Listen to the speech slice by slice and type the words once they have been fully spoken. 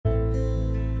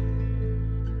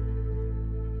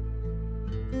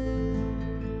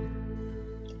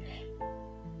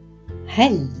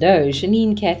Hello,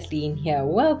 Janine Kathleen here.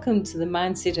 Welcome to the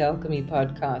Mindset Alchemy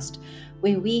podcast,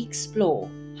 where we explore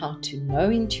how to know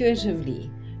intuitively,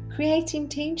 create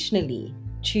intentionally,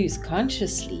 choose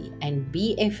consciously, and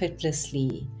be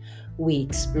effortlessly. We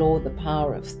explore the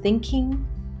power of thinking,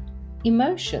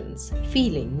 emotions,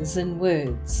 feelings, and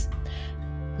words.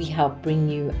 We help bring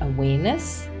you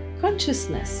awareness,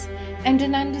 consciousness, and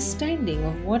an understanding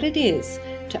of what it is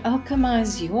to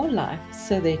alchemize your life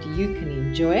so that you can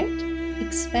enjoy it,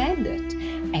 expand it,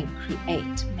 and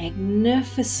create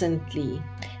magnificently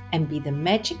and be the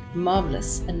magic,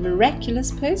 marvelous, and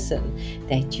miraculous person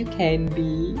that you can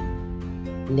be.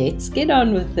 Let's get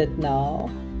on with it now.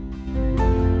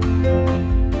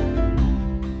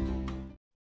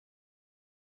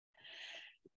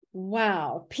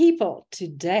 Wow, people,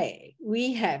 today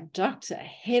we have Dr.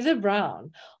 Heather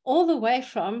Brown, all the way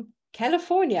from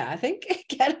California, I think,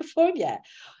 California.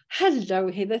 Hello,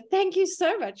 Heather. Thank you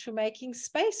so much for making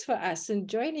space for us and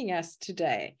joining us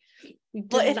today.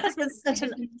 Well, it has been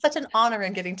such an honor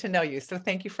in getting to know you. So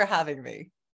thank you for having me.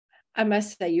 I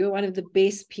must say, you're one of the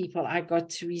best people I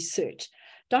got to research.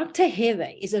 Dr.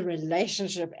 Heather is a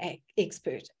relationship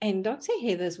expert, and Dr.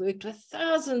 Heather's worked with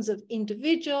thousands of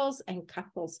individuals and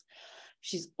couples.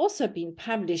 She's also been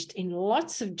published in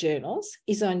lots of journals,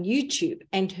 is on YouTube,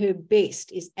 and her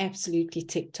best is absolutely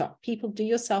TikTok. People, do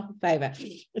yourself a favor.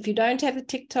 If you don't have a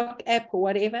TikTok app or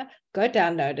whatever, go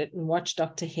download it and watch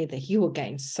Dr. Heather. You will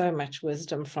gain so much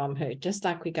wisdom from her, just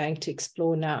like we're going to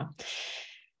explore now.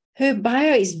 Her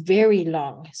bio is very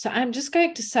long, so I'm just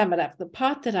going to sum it up. The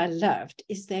part that I loved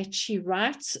is that she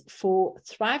writes for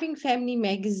Thriving Family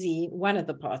Magazine, one of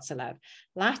the parts I love,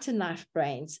 Light and Life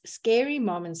Brains, Scary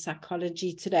Mom and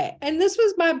Psychology Today. And this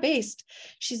was my best.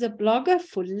 She's a blogger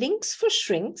for Links for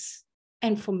Shrinks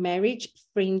and for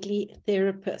marriage-friendly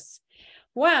therapists.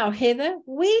 Wow, Heather,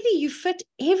 where do you fit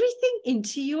everything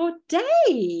into your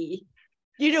day?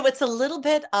 You know, it's a little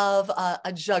bit of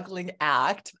a juggling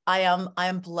act. I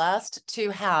am blessed to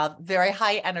have very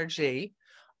high energy.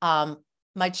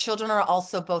 My children are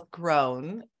also both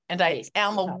grown, and I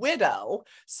am a widow.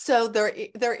 So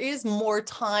there is more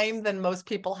time than most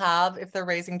people have if they're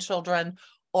raising children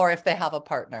or if they have a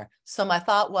partner. So my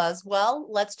thought was, well,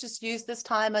 let's just use this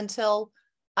time until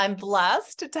I'm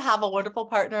blessed to have a wonderful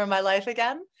partner in my life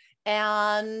again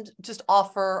and just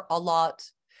offer a lot.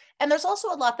 And there's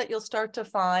also a lot that you'll start to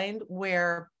find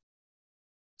where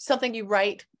something you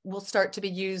write will start to be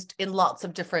used in lots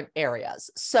of different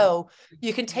areas. So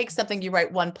you can take something you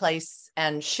write one place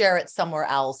and share it somewhere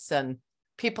else, and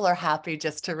people are happy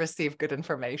just to receive good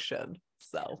information.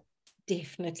 So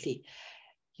definitely.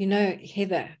 You know,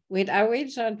 Heather, when I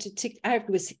went on to TikTok, I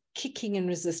was kicking and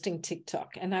resisting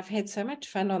TikTok, and I've had so much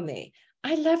fun on there.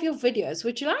 I love your videos.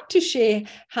 Would you like to share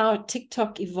how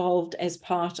TikTok evolved as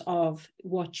part of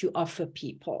what you offer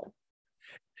people?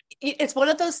 It's one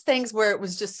of those things where it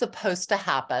was just supposed to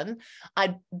happen.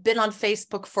 I've been on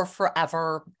Facebook for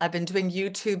forever. I've been doing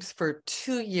YouTubes for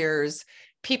 2 years.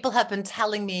 People have been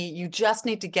telling me you just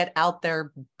need to get out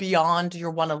there beyond your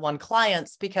one-on-one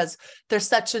clients because there's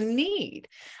such a need.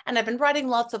 And I've been writing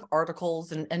lots of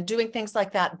articles and doing things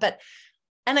like that.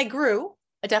 And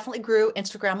I definitely grew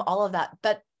Instagram, all of that,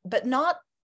 but not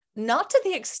to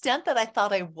the extent that I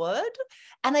thought I would.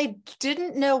 And I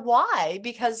didn't know why,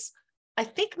 because I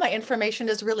think my information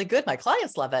is really good. My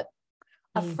clients love it.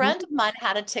 A friend of mine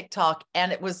had a TikTok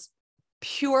and it was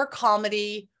pure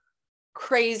comedy,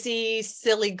 crazy,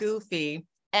 silly, goofy.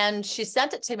 And she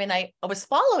sent it to me and I was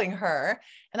following her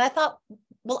and I thought,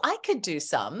 well, I could do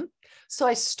some. So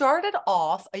I started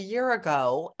off a year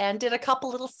ago and did a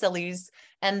couple little sillies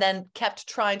and then kept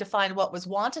trying to find what was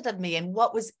wanted of me. And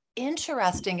what was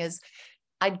interesting is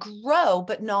I'd grow,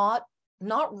 but not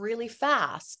really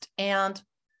fast. And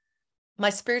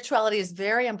my spirituality is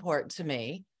very important to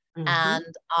me.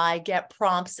 And I get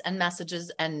prompts and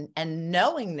messages and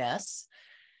knowingness.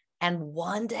 And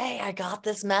one day I got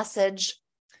this message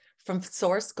from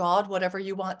Source, God, whatever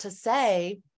you want to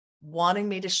say, wanting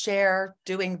me to share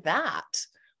doing that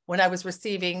when I was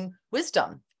receiving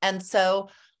wisdom. And so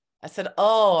I said,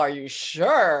 oh, are you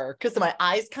sure? Because my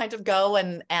eyes kind of go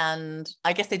and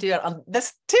I guess they do it on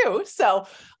this too. So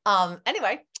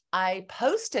anyway, I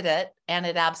posted it and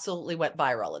it absolutely went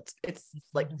viral. It's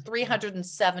like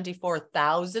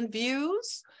 374,000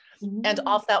 views. And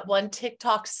off that one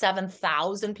TikTok,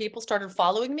 7,000 people started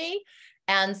following me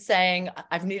and saying,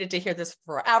 I've needed to hear this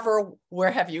forever. Where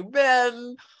have you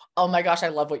been? Oh my gosh, I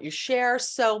love what you share.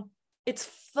 So it's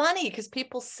funny because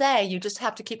people say you just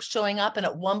have to keep showing up and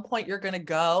at one point you're going to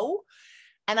go.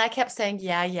 And I kept saying,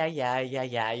 yeah.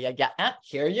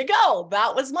 Here you go.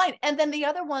 That was mine. And then the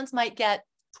other ones might get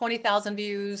 20,000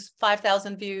 views,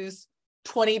 5,000 views,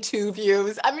 22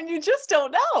 views. I mean, you just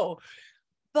don't know.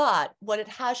 But what it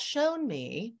has shown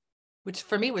me, which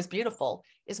for me was beautiful,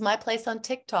 is my place on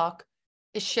TikTok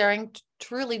is sharing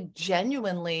truly,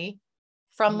 genuinely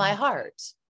from my heart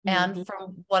and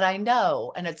from what I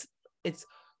know. And it's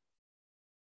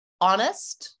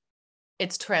honest,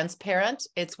 it's transparent,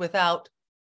 it's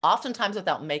oftentimes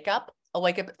without makeup. I'll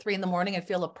wake up at 3 a.m. and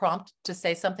feel a prompt to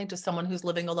say something to someone who's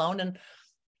living alone, and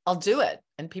I'll do it.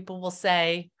 And people will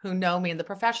say, who know me in the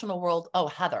professional world, oh,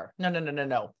 Heather,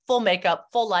 no. Full makeup,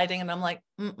 full lighting. And I'm like,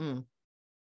 I'm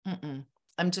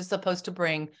just supposed to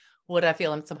bring what I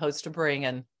feel I'm supposed to bring.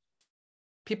 And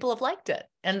people have liked it.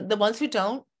 And the ones who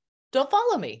don't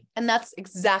follow me. And that's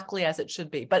exactly as it should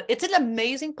be. But it's an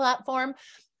amazing platform.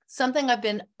 Something I've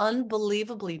been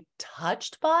unbelievably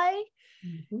touched by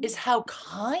is how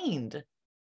kind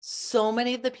so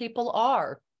many of the people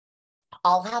are.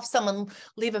 I'll have someone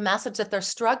leave a message that they're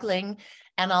struggling,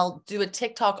 and I'll do a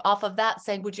TikTok off of that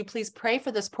saying, would you please pray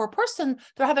for this poor person?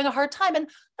 They're having a hard time. And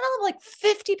I'll have like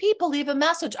 50 people leave a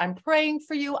message. I'm praying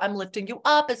for you. I'm lifting you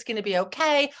up. It's going to be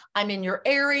okay. I'm in your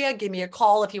area. Give me a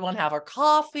call if you want to have a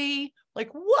coffee. Like,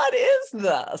 what is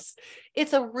this?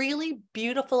 It's a really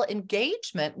beautiful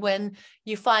engagement when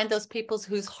you find those people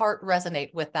whose heart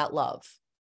resonate with that love.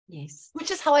 Yes.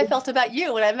 Which is how I felt about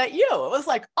you when I met you. It was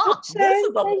like, oh, this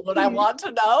is the woman I want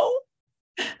to know.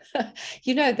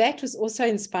 You know, that was also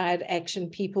Inspired Action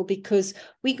people, because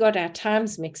we got our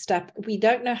times mixed up. We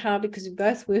don't know how, because we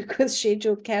both work with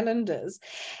scheduled calendars.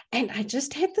 And I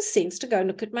just had the sense to go and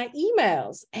look at my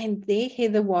emails. And there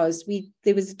Heather was.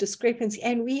 There was a discrepancy,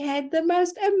 and we had the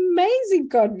most amazing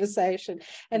conversation.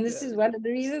 And this is one of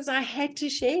the reasons I had to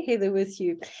share Heather with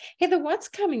you. Heather, what's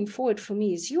coming forward for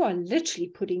me is you are literally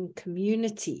putting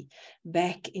community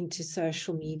back into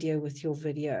social media with your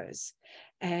videos.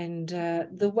 And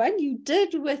the one you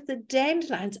did with the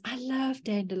dandelions, I love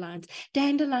dandelions.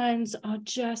 Dandelions are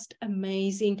just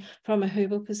amazing from a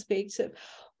herbal perspective.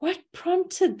 What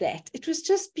prompted that? It was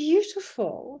just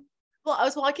beautiful. Well, I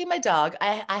was walking my dog.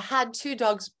 I had 2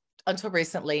 dogs until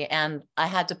recently, and I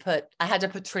had to put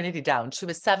Trinity down. She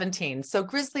was 17. So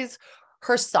Grizzly's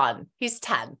her son. He's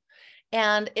 10.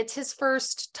 And it's his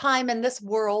first time in this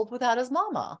world without his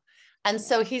mama. And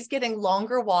so he's getting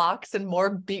longer walks and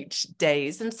more beach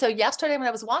days. And so yesterday when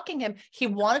I was walking him, he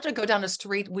wanted to go down a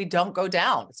street we don't go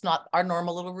down. It's not our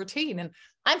normal little routine. And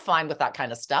I'm fine with that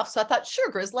kind of stuff. So I thought,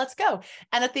 sure, Grizz, let's go.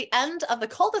 And at the end of the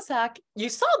cul-de-sac, you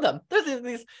saw them. There's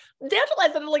these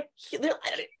dandelions that are they're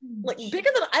like bigger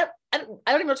than, I don't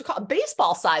even know what to call it,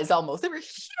 baseball size almost. They were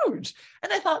huge.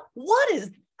 And I thought, what is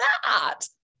that?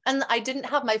 And I didn't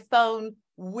have my phone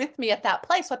with me at that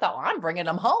place. So I thought, well, I'm bringing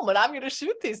them home and I'm going to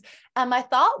shoot these. And my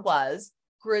thought was,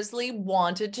 Grizzly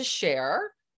wanted to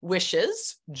share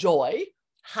wishes, joy,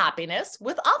 happiness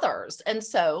with others. And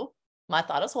so my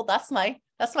thought is, well, that's my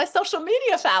social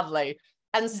media family.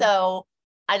 And so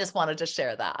I just wanted to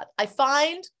share that. I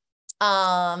find,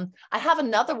 I have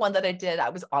another one that I did. I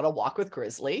was on a walk with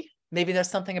Grizzly. Maybe there's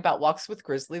something about walks with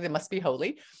Grizzly. They must be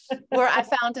holy, where I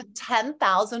found a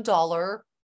 $10,000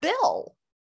 bill.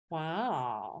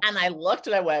 Wow. And I looked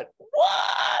and I went,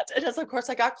 what? And as of course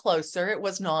I got closer, it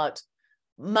was not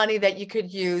money that you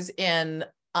could use in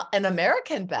an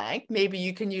American bank. Maybe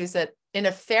you can use it in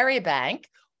a fairy bank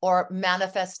or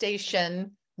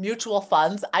manifestation mutual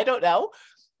funds. I don't know.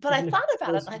 But I thought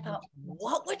about it and I thought,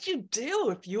 what would you do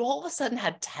if you all of a sudden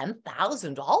had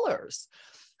 $10,000?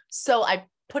 So I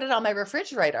put it on my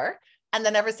refrigerator, and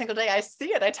then every single day I see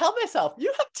it, I tell myself,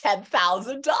 you have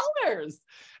 $10,000.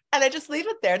 And I just leave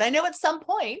it there. And I know at some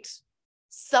point,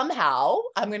 somehow,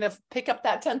 I'm going to pick up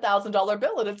that $10,000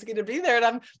 bill and it's going to be there and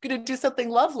I'm going to do something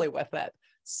lovely with it.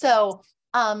 So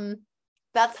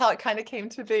that's how it kind of came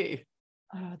to be.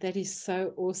 Oh, that is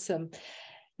so awesome.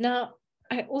 Now,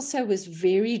 I also was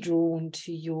very drawn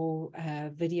to your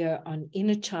video on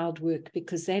inner child work,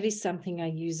 because that is something I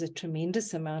use a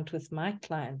tremendous amount with my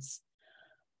clients.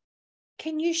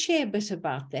 Can you share a bit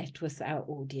about that with our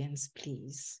audience,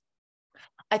 please?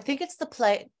 I think it's the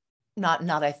place,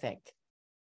 I think.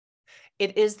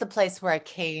 It is the place where I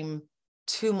came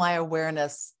to my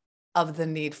awareness of the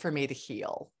need for me to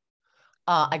heal.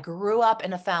 I grew up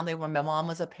in a family where my mom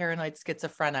was a paranoid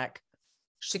schizophrenic.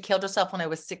 She killed herself when I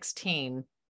was 16.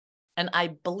 And I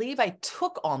believe I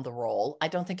took on the role. I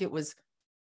don't think it was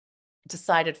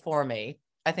decided for me.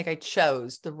 I think I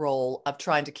chose the role of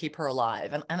trying to keep her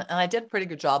alive. And I did a pretty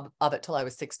good job of it till I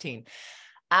was 16.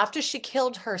 After she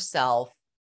killed herself,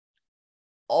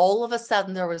 all of a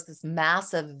sudden there was this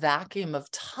massive vacuum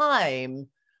of time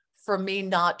for me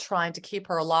not trying to keep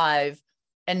her alive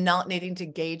and not needing to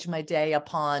gauge my day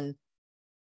upon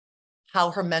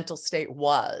how her mental state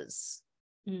was.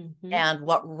 Mm-hmm. And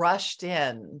what rushed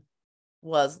in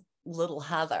was little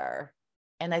Heather.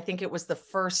 And I think it was the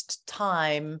first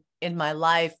time in my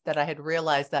life that I had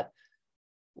realized that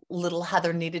little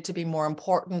Heather needed to be more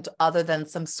important, other than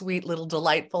some sweet little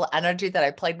delightful energy that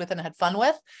I played with and had fun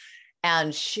with.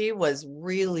 And she was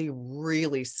really,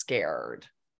 really scared.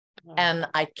 Oh. And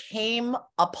I came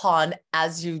upon,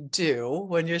 as you do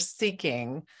when you're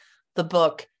seeking, the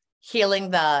book Healing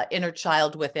the Inner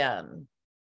Child Within.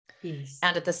 Yes.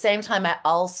 And at the same time, I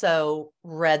also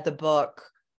read the book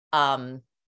The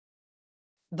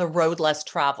Road Less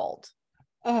Traveled.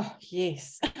 Oh,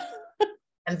 yes.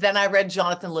 And then I read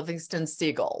Jonathan Livingston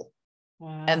Seagull.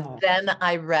 Wow. And then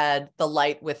I read The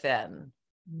Light Within.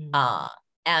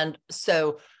 And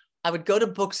so I would go to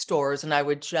bookstores and I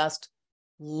would just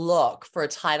look for a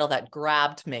title that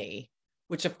grabbed me,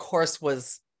 which of course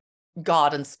was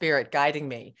God and Spirit guiding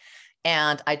me.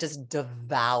 And I just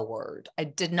devoured. I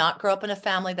did not grow up in a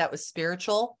family that was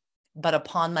spiritual, but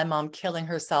upon my mom killing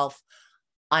herself,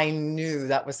 I knew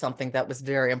that was something that was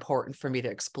very important for me to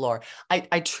explore.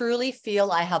 I truly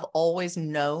feel I have always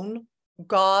known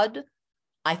God.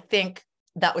 I think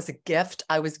that was a gift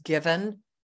I was given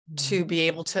to be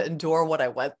able to endure what I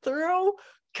went through,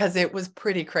 because it was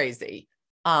pretty crazy.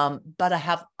 But I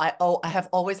have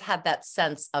always had that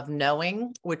sense of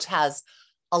knowing, which has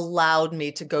allowed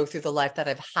me to go through the life that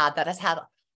I've had, that has had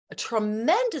a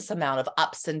tremendous amount of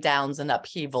ups and downs and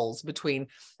upheavals between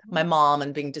my mom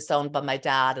and being disowned by my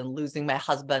dad and losing my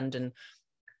husband, and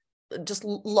just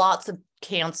lots of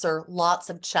cancer, lots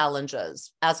of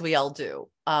challenges, as we all do.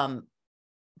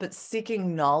 But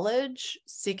seeking knowledge,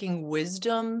 seeking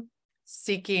wisdom,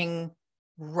 seeking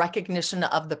recognition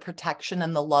of the protection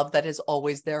and the love that is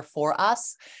always there for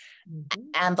us. Mm-hmm.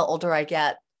 And the older I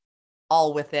get,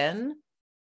 all within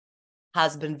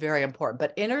has been very important.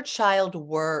 But inner child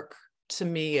work to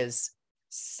me is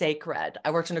sacred.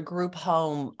 I worked in a group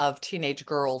home of teenage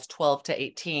girls, 12 to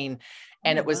 18,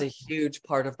 and it was a huge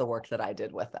part of the work that I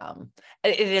did with them.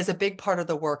 It is a big part of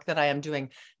the work that I am doing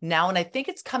now. And I think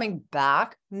it's coming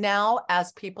back now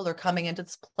as people are coming into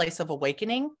this place of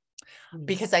awakening,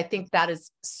 because I think that is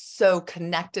so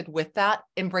connected with that,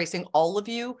 embracing all of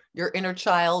you, your inner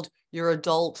child, your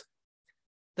adult,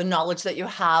 the knowledge that you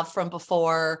have from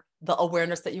before, the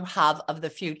awareness that you have of the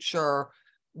future,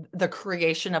 the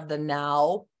creation of the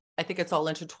now. I think it's all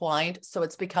intertwined. So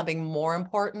it's becoming more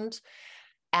important.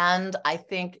 And I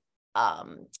think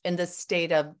in this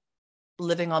state of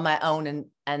living on my own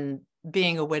and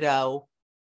being a widow,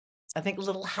 I think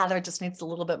little Heather just needs a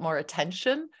little bit more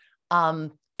attention.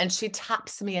 And she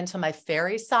taps me into my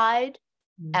fairy side.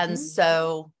 Mm-hmm. And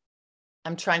so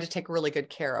I'm trying to take really good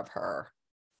care of her.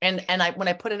 And when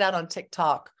I put it out on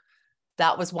TikTok,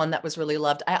 that was one that was really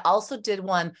loved. I also did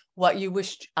one, what you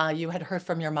wished you had heard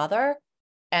from your mother,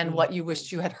 and what you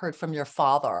wished you had heard from your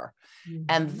father. Mm-hmm.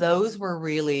 And those were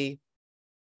really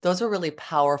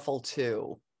powerful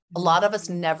too. Mm-hmm. A lot of us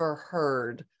never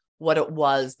heard what it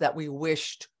was that we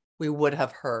wished we would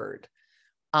have heard.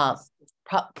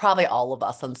 Probably all of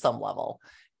us on some level.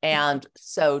 And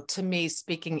so to me,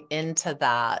 speaking into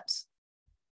that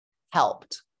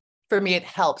helped. For me, it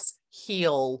helps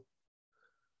heal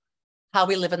how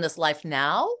we live in this life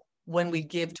now, when we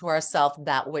give to ourselves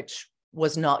that which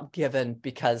was not given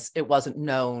because it wasn't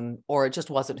known, or it just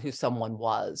wasn't who someone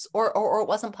was, or it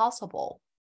wasn't possible.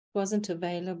 Wasn't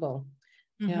available.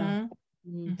 Mm-hmm. Yeah.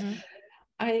 Mm-hmm.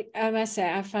 I must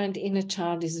say, I find inner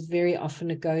child is very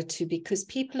often a go-to, because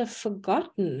people have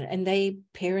forgotten and they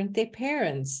parent their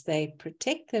parents, they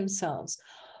protect themselves.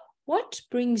 What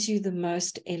brings you the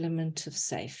most element of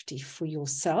safety for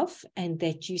yourself, and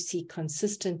that you see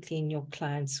consistently in your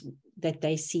clients that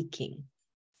they're seeking?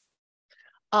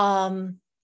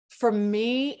 For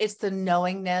me, it's the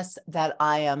knowingness that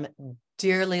I am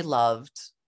dearly loved,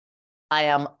 I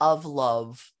am of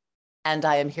love, and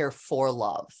I am here for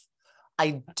love.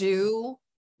 I do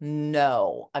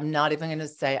know, I'm not even going to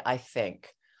say I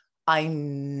think, I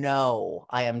know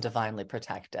I am divinely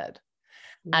protected.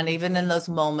 Mm-hmm. And even in those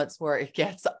moments where it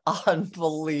gets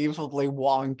unbelievably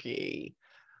wonky,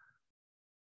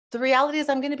 the reality is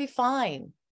I'm going to be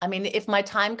fine. I mean, if my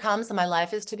time comes and my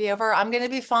life is to be over, I'm going to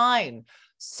be fine.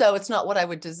 So it's not what I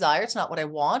would desire. It's not what I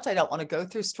want. I don't want to go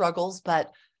through struggles,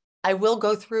 but I will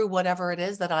go through whatever it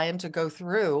is that I am to go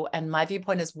through. And my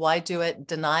viewpoint is, why do it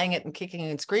denying it and kicking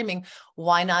and screaming?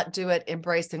 Why not do it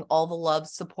embracing all the love,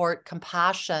 support,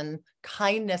 compassion,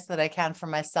 kindness that I can for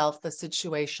myself, the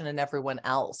situation, and everyone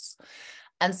else?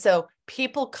 And so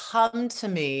people come to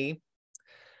me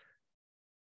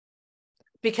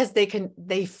because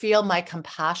they feel my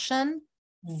compassion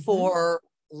for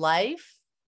life,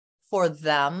 for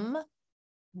them.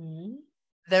 Mm-hmm.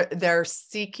 They're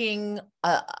seeking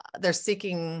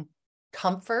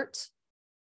comfort.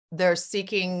 They're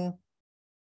seeking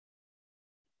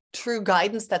true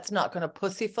guidance that's not going to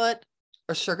pussyfoot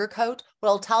or sugarcoat. What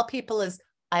I'll tell people is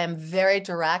I am very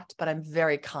direct, but I'm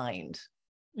very kind.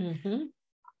 Mm-hmm.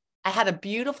 I had a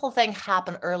beautiful thing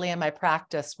happen early in my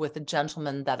practice with a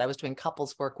gentleman that I was doing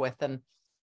couples work with. And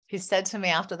he said to me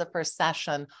after the first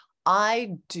session,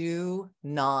 "I do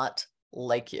not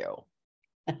like you."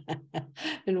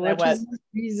 And what was the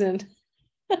reason?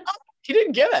 He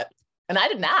didn't give it. And I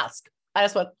didn't ask. I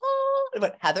just went, oh, I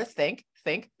went, Heather, think.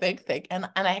 And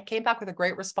I came back with a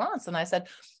great response. And I said,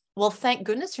 well, thank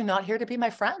goodness you're not here to be my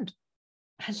friend.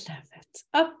 I love it.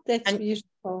 Oh, that's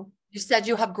beautiful. You said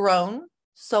you have grown.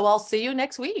 So I'll see you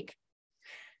next week.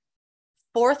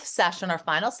 Fourth session, our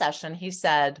final session, he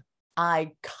said,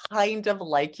 I kind of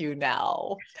like you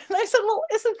now. And I said, well,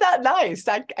 isn't that nice?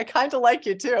 I kind of like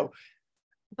you too.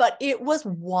 But it was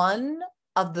one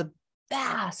of the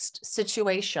best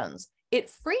situations. It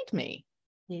freed me.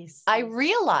 Yes. I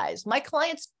realized my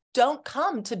clients don't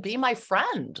come to be my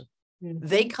friend. Mm-hmm.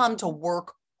 They come to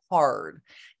work hard.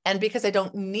 And because I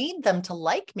don't need them to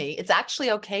like me, it's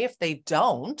actually okay if they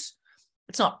don't.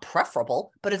 It's not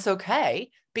preferable, but it's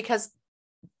okay because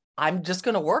I'm just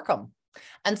going to work them.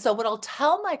 And so what I'll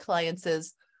tell my clients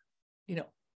is,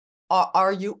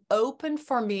 are you open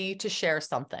for me to share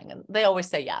something? And they always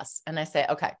say yes. And I say,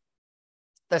 okay,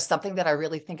 there's something that I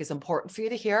really think is important for you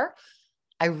to hear.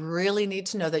 I really need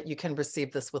to know that you can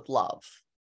receive this with love.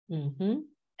 Mm-hmm.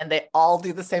 And they all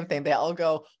do the same thing. They all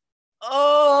go,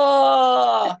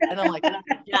 oh, and I'm like,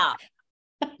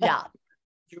 yeah.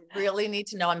 You really need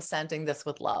to know I'm sending this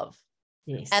with love.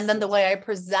 Yes. And then the way I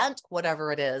present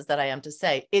whatever it is that I am to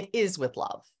say, it is with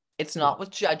love. It's not with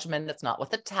judgment. It's not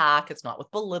with attack. It's not with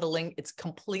belittling. It's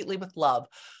completely with love.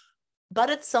 But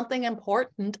it's something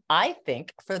important, I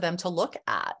think, for them to look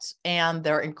at. And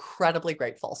they're incredibly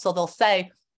grateful. So they'll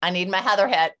say, I need my Heather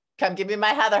hat. Come give me my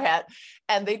Heather hat.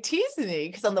 And they tease me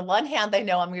because on the one hand, they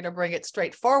know I'm going to bring it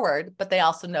straight forward, but they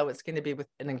also know it's going to be with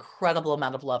an incredible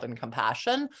amount of love and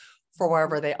compassion for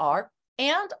wherever they are.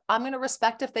 And I'm going to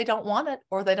respect if they don't want it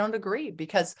or they don't agree,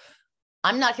 because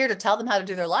I'm not here to tell them how to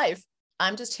do their life.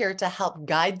 I'm just here to help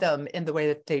guide them in the way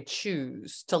that they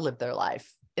choose to live their life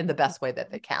in the best way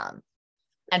that they can.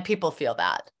 And people feel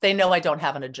that. They know I don't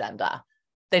have an agenda.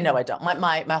 They know I don't.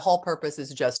 My whole purpose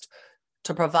is just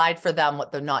to provide for them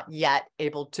what they're not yet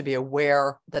able to be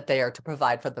aware that they are to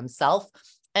provide for themselves,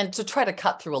 and to try to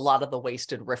cut through a lot of the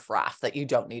wasted riffraff that you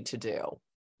don't need to do.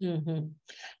 Mm-hmm.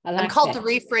 I'm called the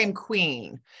Reframe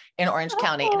Queen in Orange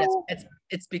County. And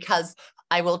it's because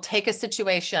I will take a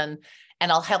situation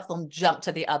and I'll help them jump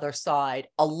to the other side.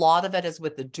 A lot of it is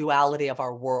with the duality of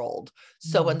our world.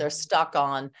 So when they're stuck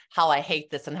on how I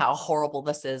hate this and how horrible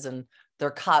this is, and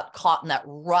they're caught in that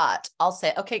rut, I'll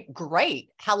say, okay, great.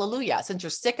 Hallelujah. Since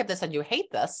you're sick of this and you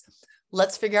hate this,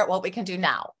 let's figure out what we can do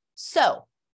now. So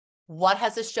what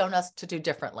has this shown us to do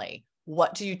differently?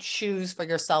 What do you choose for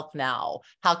yourself now?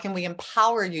 How can we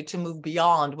empower you to move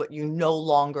beyond what you no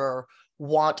longer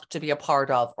want to be a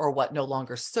part of or what no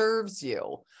longer serves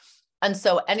you? And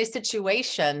so any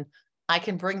situation, I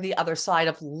can bring the other side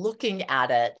of looking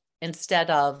at it instead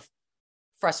of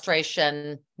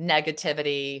frustration,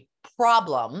 negativity,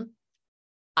 problem.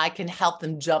 I can help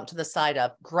them jump to the side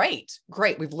of great.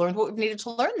 We've learned what we've needed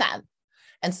to learn then.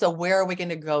 And so where are we going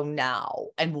to go now?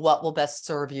 And what will best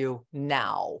serve you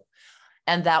now?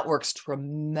 And that works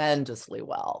tremendously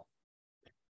well.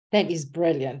 That is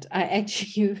brilliant.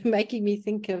 You're making me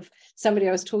think of somebody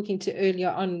I was talking to earlier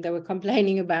on. They were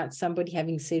complaining about somebody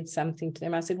having said something to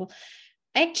them. I said, well,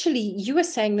 actually, you were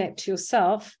saying that to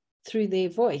yourself through their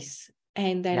voice.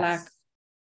 And they're like,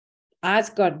 eyes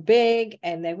got big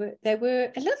and they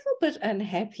were a little bit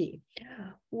unhappy.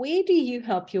 Where do you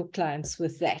help your clients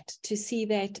with that, to see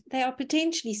that they are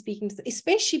potentially speaking,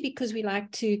 especially because we like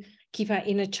to keep our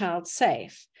inner child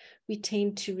safe? We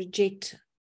tend to reject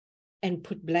and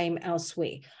put blame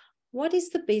elsewhere. What is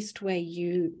the best way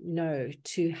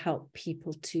to help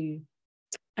people to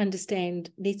understand,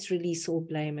 let's release all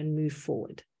blame and move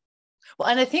forward? Well,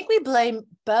 and I think we blame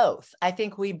both. I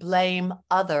think we blame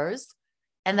others.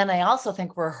 And then I also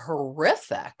think we're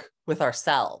horrific with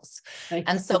ourselves.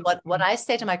 And so what I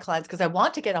say to my clients, because I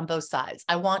want to get on both sides,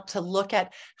 I want to look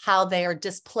at how they are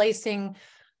displacing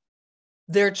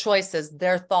their choices,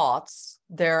 their thoughts,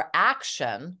 their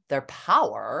action, their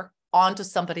power onto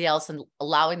somebody else and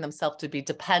allowing themselves to be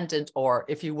dependent, or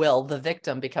if you will, the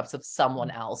victim becomes of someone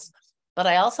else. but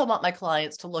I also want my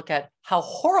clients to look at how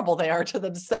horrible they are to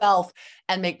themselves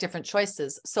and make different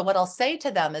choices. So what I'll say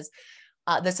to them is,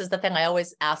 this is the thing I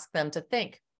always ask them to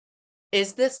think.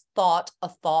 Is this thought a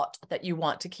thought that you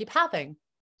want to keep having?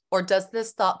 Or does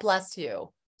this thought bless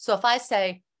you? So if I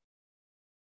say,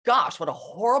 gosh, what a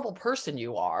horrible person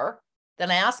you are, then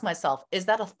I ask myself, is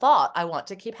that a thought I want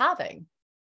to keep having?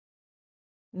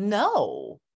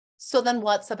 No. So then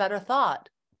what's a better thought?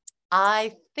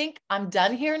 I think I'm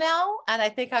done here now, and I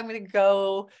think I'm going to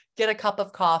go get a cup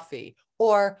of coffee.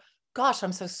 Or, gosh,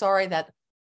 I'm so sorry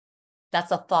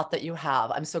that's a thought that you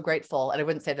have. I'm so grateful. And I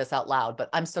wouldn't say this out loud, but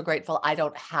I'm so grateful I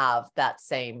don't have that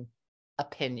same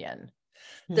opinion.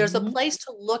 There's a place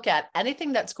to look at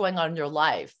anything that's going on in your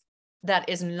life that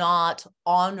is not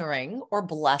honoring or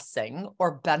blessing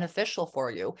or beneficial for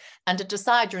you, and to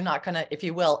decide you're not going to, if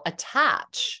you will,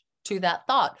 attach to that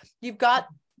thought. You've got,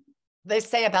 they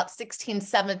say, about 16,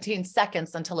 17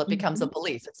 seconds until it becomes a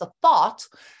belief. It's a thought.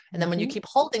 And then when you keep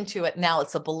holding to it, now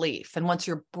it's a belief. And once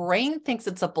your brain thinks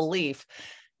it's a belief,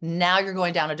 now you're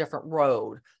going down a different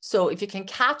road. So if you can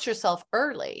catch yourself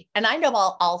early, and I know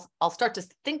I'll start to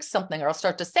think something, or I'll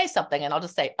start to say something, and I'll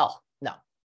just say, oh, no.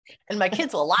 And my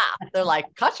kids will laugh. They're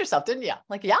like, caught yourself, didn't you? I'm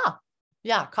like,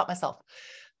 yeah, caught myself.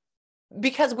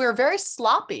 Because we're very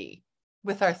sloppy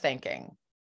with our thinking.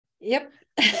 Yep.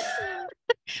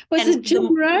 Was it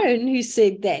Jim Rohn who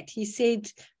said that? He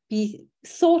said, be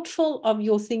thoughtful of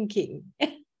your thinking.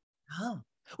 Oh,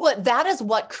 well, that is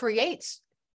what creates.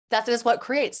 That is what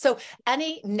creates. So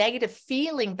any negative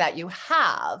feeling that you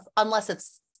have, unless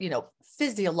it's,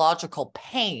 physiological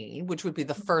pain, which would be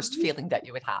the first feeling that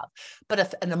you would have. But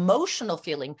if an emotional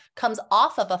feeling comes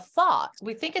off of a thought,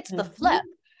 we think it's the flip.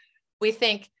 We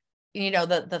think,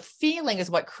 the feeling is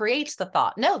what creates the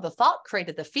thought. No, the thought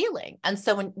created the feeling. And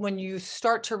so when you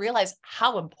start to realize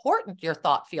how important your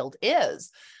thought field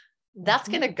is, that's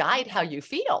going to guide how you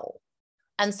feel.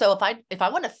 And so if I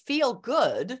want to feel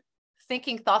good,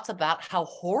 thinking thoughts about how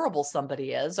horrible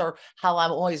somebody is or how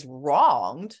I'm always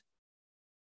wronged,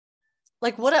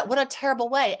 like what a terrible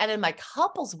way. And in my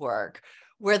couples work,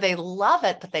 where they love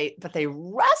it, but they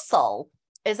wrestle,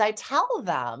 is I tell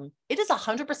them it is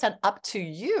 100% up to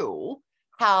you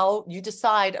how you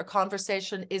decide a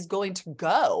conversation is going to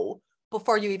go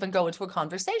before you even go into a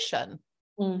conversation.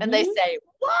 And they say,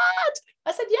 what?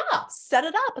 I said, yeah, set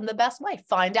it up in the best way.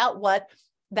 Find out what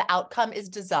the outcome is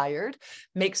desired,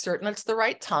 make certain it's the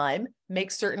right time,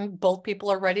 make certain both people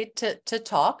are ready to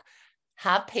talk,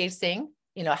 have pacing,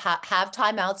 have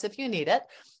timeouts if you need it.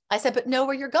 I said, but know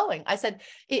where you're going. I said,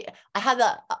 I had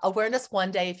the awareness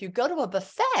one day, if you go to a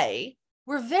buffet,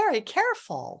 we're very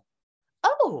careful.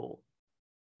 Oh,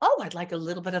 I'd like a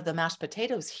little bit of the mashed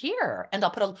potatoes here. And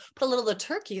I'll put a little of the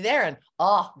turkey there, and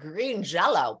green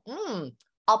Jell-O.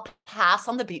 I'll pass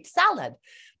on the beet salad.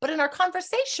 But in our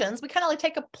conversations, we kind of like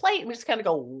take a plate and we just kind of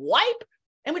go wipe,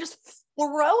 and we just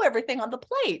throw everything on the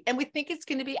plate, and we think it's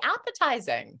going to be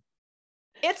appetizing.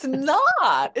 It's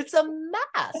not. It's a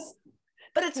mess.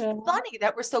 But it's funny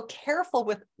that we're so careful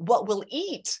with what we'll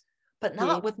eat, but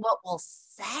not with what we'll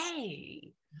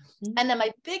say. And then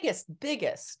my biggest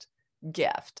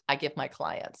gift I give my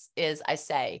clients is I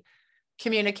say,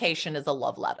 communication is a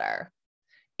love letter.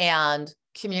 And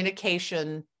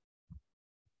communication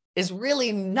is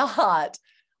really not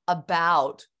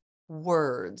about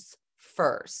words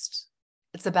first.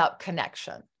 It's about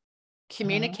connection.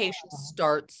 Communication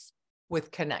starts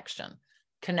with connection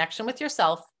with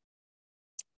yourself,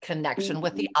 connection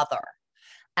with the other.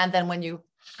 And then when you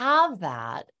have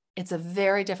that, it's a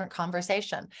very different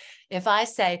conversation. If I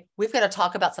say, we've got to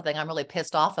talk about something I'm really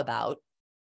pissed off about,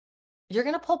 you're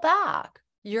going to pull back.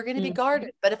 You're going to be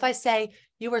guarded. But if I say,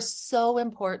 you are so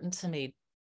important to me,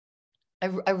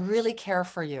 I really care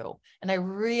for you, and I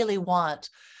really want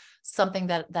something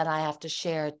that I have to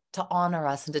share to honor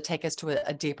us and to take us to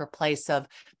a deeper place of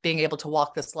being able to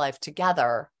walk this life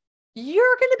together,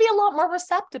 you're going to be a lot more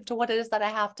receptive to what it is that I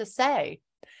have to say.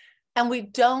 And we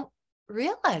don't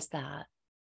realize that.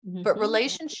 But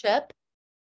relationship,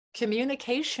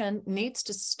 communication needs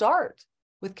to start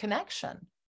with connection,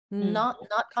 not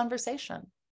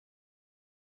conversation.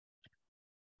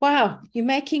 Wow, you're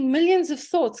making millions of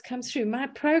thoughts come through. My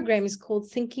program is called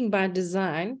Thinking by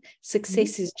Design.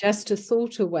 Success is just a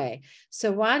thought away.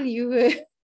 So while you were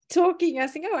talking, I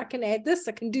was thinking, I can add this,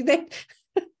 I can do that.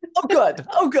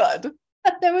 Oh, good.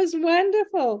 That was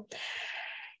wonderful.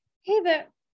 Heather,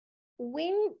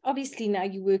 when obviously now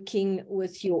you're working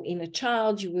with your inner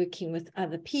child, you're working with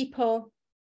other people,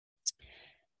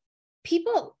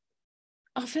 people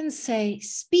often say,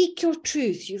 speak your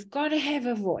truth. You've got to have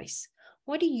a voice.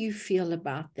 What do you feel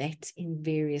about that in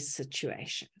various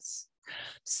situations?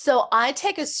 So I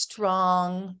take a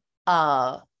strong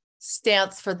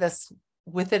stance for this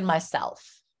within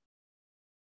myself.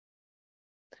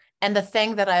 And the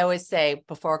thing that I always say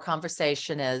before a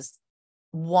conversation is,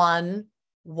 one,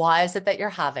 why is it that you're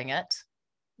having it?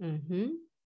 Mm-hmm.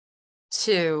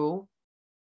 Two,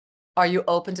 are you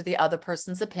open to the other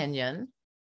person's opinion?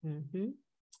 Mm-hmm.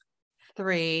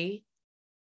 Three,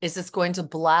 is this going to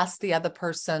bless the other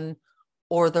person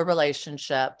or the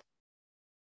relationship?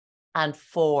 And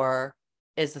four,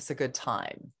 is this a good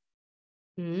time?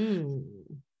 Mm.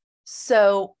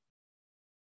 So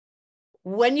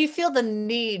when you feel the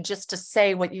need just to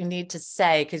say what you need to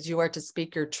say because you are to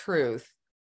speak your truth,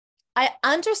 I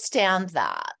understand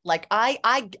that. Like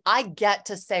I get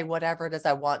to say whatever it is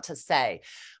I want to say.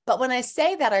 But when I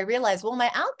say that, I realize, well, my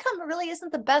outcome really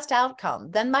isn't the best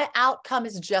outcome. Then my outcome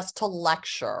is just to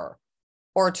lecture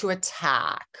or to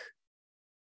attack,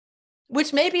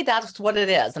 which maybe that's what it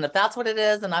is. And if that's what it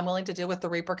is, and I'm willing to deal with the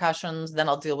repercussions, then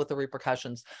I'll deal with the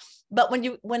repercussions. But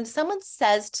when someone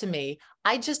says to me,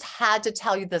 I just had to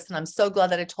tell you this, and I'm so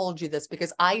glad that I told you this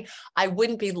because I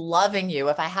wouldn't be loving you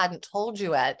if I hadn't told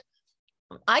you it.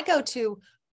 I go to,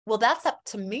 well, that's up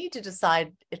to me to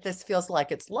decide if this feels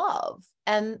like it's love.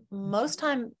 And most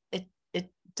time it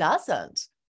doesn't.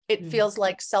 It feels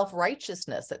like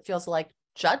self-righteousness. It feels like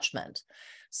judgment.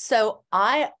 So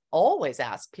I always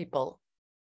ask people,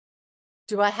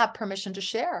 do I have permission to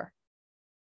share?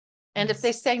 And if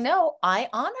they say no, I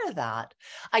honor that.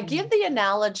 I give the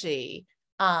analogy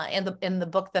in the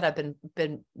book that I've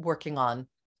been working on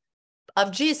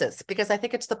of Jesus, because I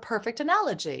think it's the perfect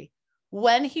analogy.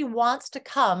 When he wants to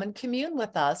come and commune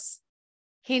with us,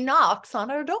 he knocks on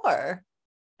our door.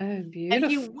 Oh, beautiful. And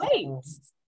he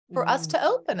waits for us to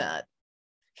open it.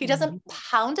 He doesn't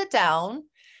pound it down.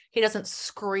 He doesn't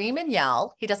scream and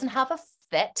yell. He doesn't have a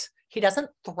fit. He doesn't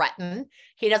threaten.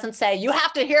 He doesn't say, you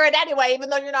have to hear it anyway, even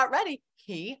though you're not ready.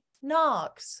 He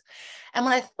knocks. And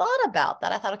when I thought about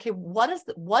that, I thought, okay,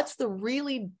 what's the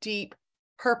really deep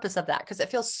purpose of that? Because it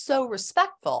feels so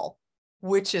respectful,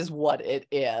 which is what it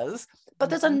is. But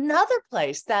there's another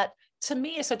place that to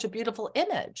me is such a beautiful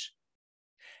image.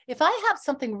 If I have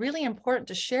something really important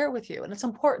to share with you, and it's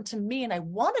important to me, and I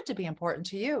want it to be important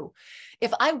to you,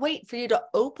 if I wait for you to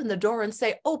open the door and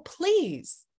say, oh,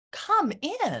 please come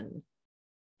in,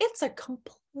 it's a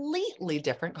completely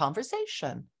different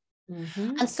conversation.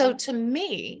 And so to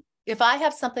me, if I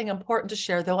have something important to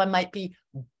share, though I might be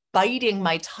biting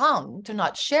my tongue to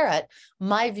not share it,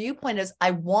 my viewpoint is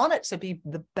I want it to be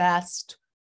the best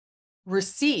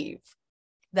received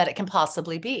that it can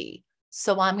possibly be.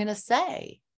 So I'm going to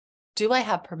say, do I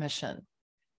have permission?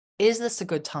 Is this a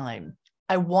good time?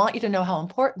 I want you to know how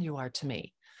important you are to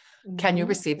me. Can you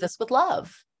receive this with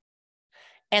love?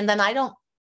 And then I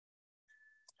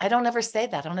don't ever say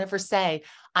that. I don't ever say,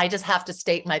 I just have to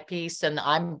state my piece and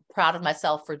I'm proud of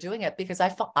myself for doing it, because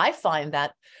I find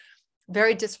that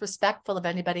very disrespectful of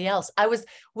anybody else. I was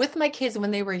with my kids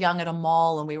when they were young at a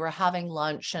mall and we were having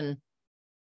lunch, and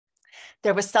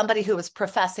there was somebody who was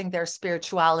professing their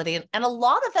spirituality, and a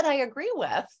lot of it I agree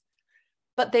with,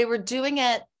 but they were doing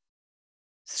it,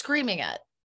 screaming it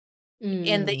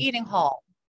in the eating hall.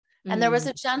 And there was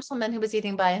a gentleman who was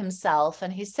eating by himself,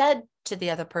 and he said to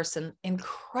the other person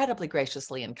incredibly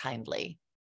graciously and kindly,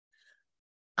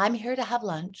 I'm here to have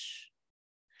lunch,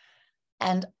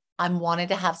 and I'm wanting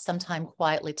to have some time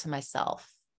quietly to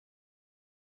myself.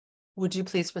 Would you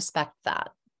please respect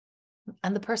that?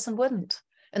 And the person wouldn't.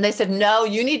 And they said, no,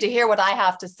 you need to hear what I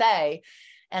have to say.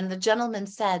 And the gentleman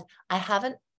said, I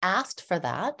haven't asked for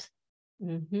that.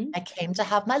 I came to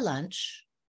have my lunch.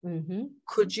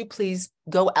 Could you please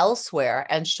go elsewhere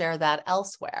and share that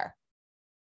elsewhere?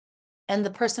 And the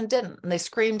person didn't. And they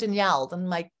screamed and yelled. And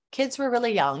my kids were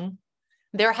really young.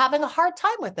 They're having a hard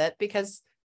time with it because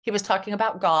he was talking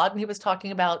about God and he was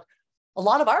talking about a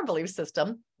lot of our belief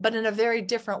system, but in a very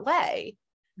different way.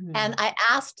 And I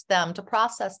asked them to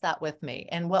process that with me.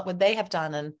 And what would they have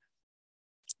done? And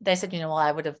they said, well,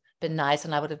 I would have been nice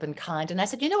and I would have been kind. And I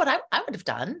said, you know what I would have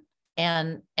done?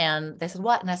 And they said,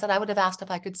 what? And I said, I would have asked if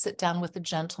I could sit down with the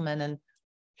gentleman and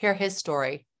hear his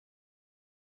story.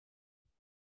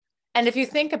 And if you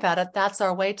think about it, that's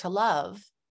our way to love.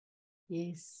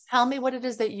 Yes. Tell me what it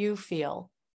is that you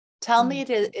feel. Tell me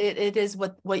it is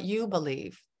what you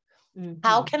believe.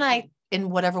 How can I, in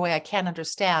whatever way I can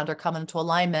understand or come into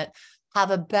alignment,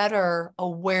 have a better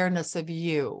awareness of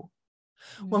you?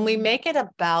 When we make it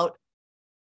about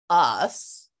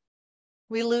us,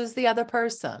 we lose the other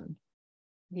person.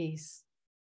 Yes.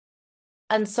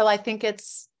 And so I think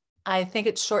it's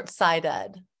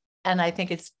short-sighted, and I think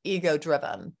it's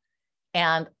ego-driven.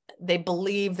 And they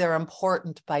believe they're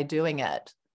important by doing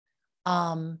it.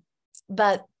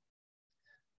 But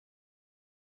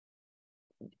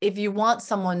if you want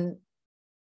someone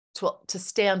to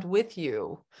stand with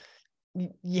you,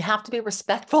 you have to be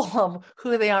respectful of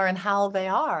who they are and how they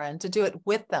are, and to do it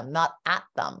with them, not at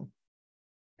them.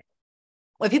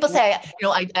 When people say,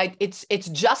 it's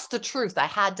just the truth, I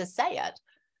had to say it.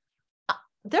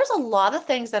 There's a lot of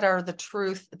things that are the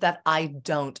truth that I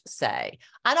don't say.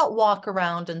 I don't walk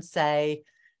around and say,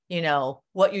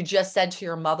 what you just said to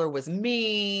your mother was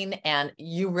mean, and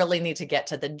you really need to get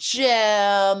to the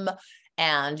gym,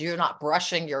 and you're not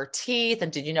brushing your teeth,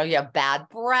 and did you know you have bad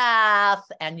breath,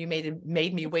 and you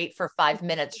made me wait for 5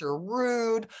 minutes, you're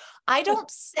rude. I don't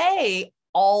say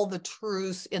all the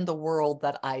truths in the world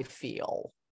that I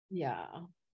feel. Yeah.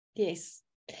 Yes.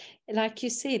 Like you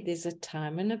said, there's a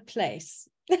time and a place.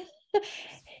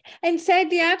 And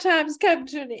sadly, our time's come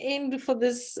to an end for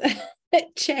this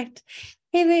chat.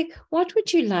 Heather, what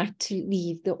would you like to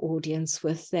leave the audience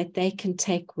with that they can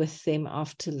take with them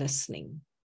after listening?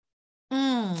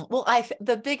 Well,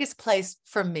 the biggest place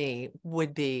for me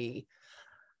would be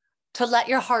to let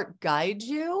your heart guide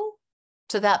you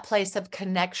to that place of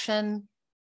connection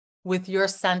with your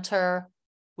center,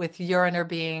 with your inner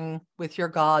being, with your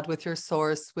God, with your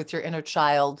source, with your inner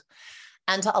child,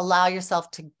 and to allow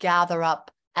yourself to gather up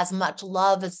as much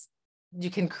love as you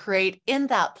can create in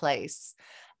that place,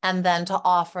 and then to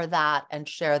offer that and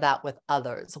share that with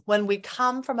others. When we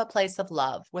come from a place of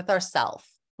love with ourselves,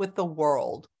 with the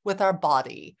world, with our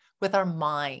body, with our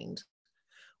mind,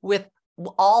 with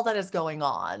all that is going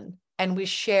on, and we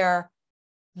share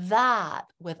that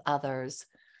with others,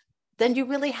 then you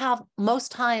really have,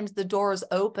 most times, the doors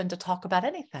open to talk about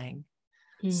anything.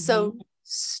 Mm-hmm. So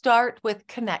start with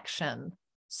connection,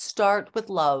 start with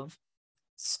love,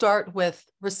 start with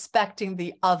respecting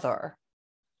the other.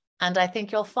 And I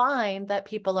think you'll find that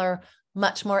people are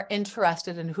much more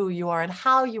interested in who you are and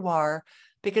how you are,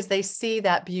 because they see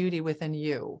that beauty within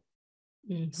you.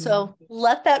 Mm-hmm. So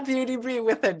let that beauty be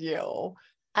within you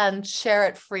and share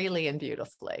it freely and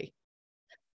beautifully.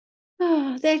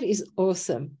 Oh, that is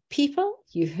awesome. People,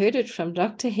 you heard it from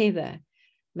Dr. Heather.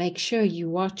 Make sure you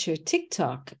watch her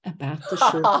TikTok about the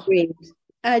shortbread.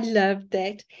 I love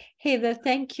that. Heather,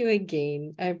 thank you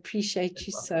again. I appreciate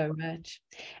you so much.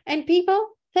 And people,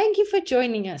 thank you for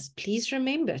joining us. Please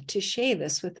remember to share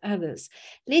this with others.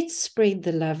 Let's spread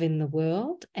the love in the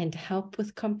world and help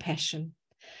with compassion.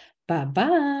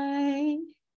 Bye-bye.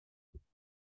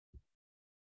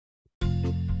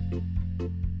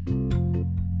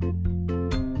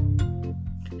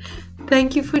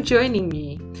 Thank you for joining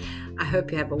me. I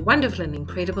hope you have a wonderful and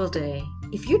incredible day.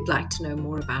 If you'd like to know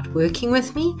more about working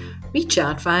with me, reach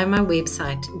out via my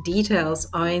website. Details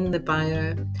are in the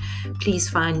bio. Please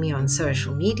find me on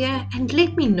social media and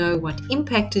let me know what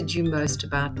impacted you most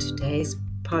about today's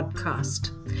podcast.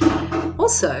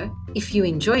 Also, if you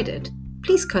enjoyed it,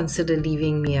 please consider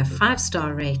leaving me a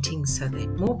 5-star rating so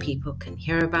that more people can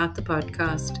hear about the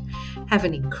podcast. Have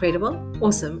an incredible,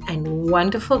 awesome, and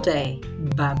wonderful day.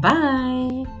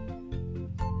 Bye-bye.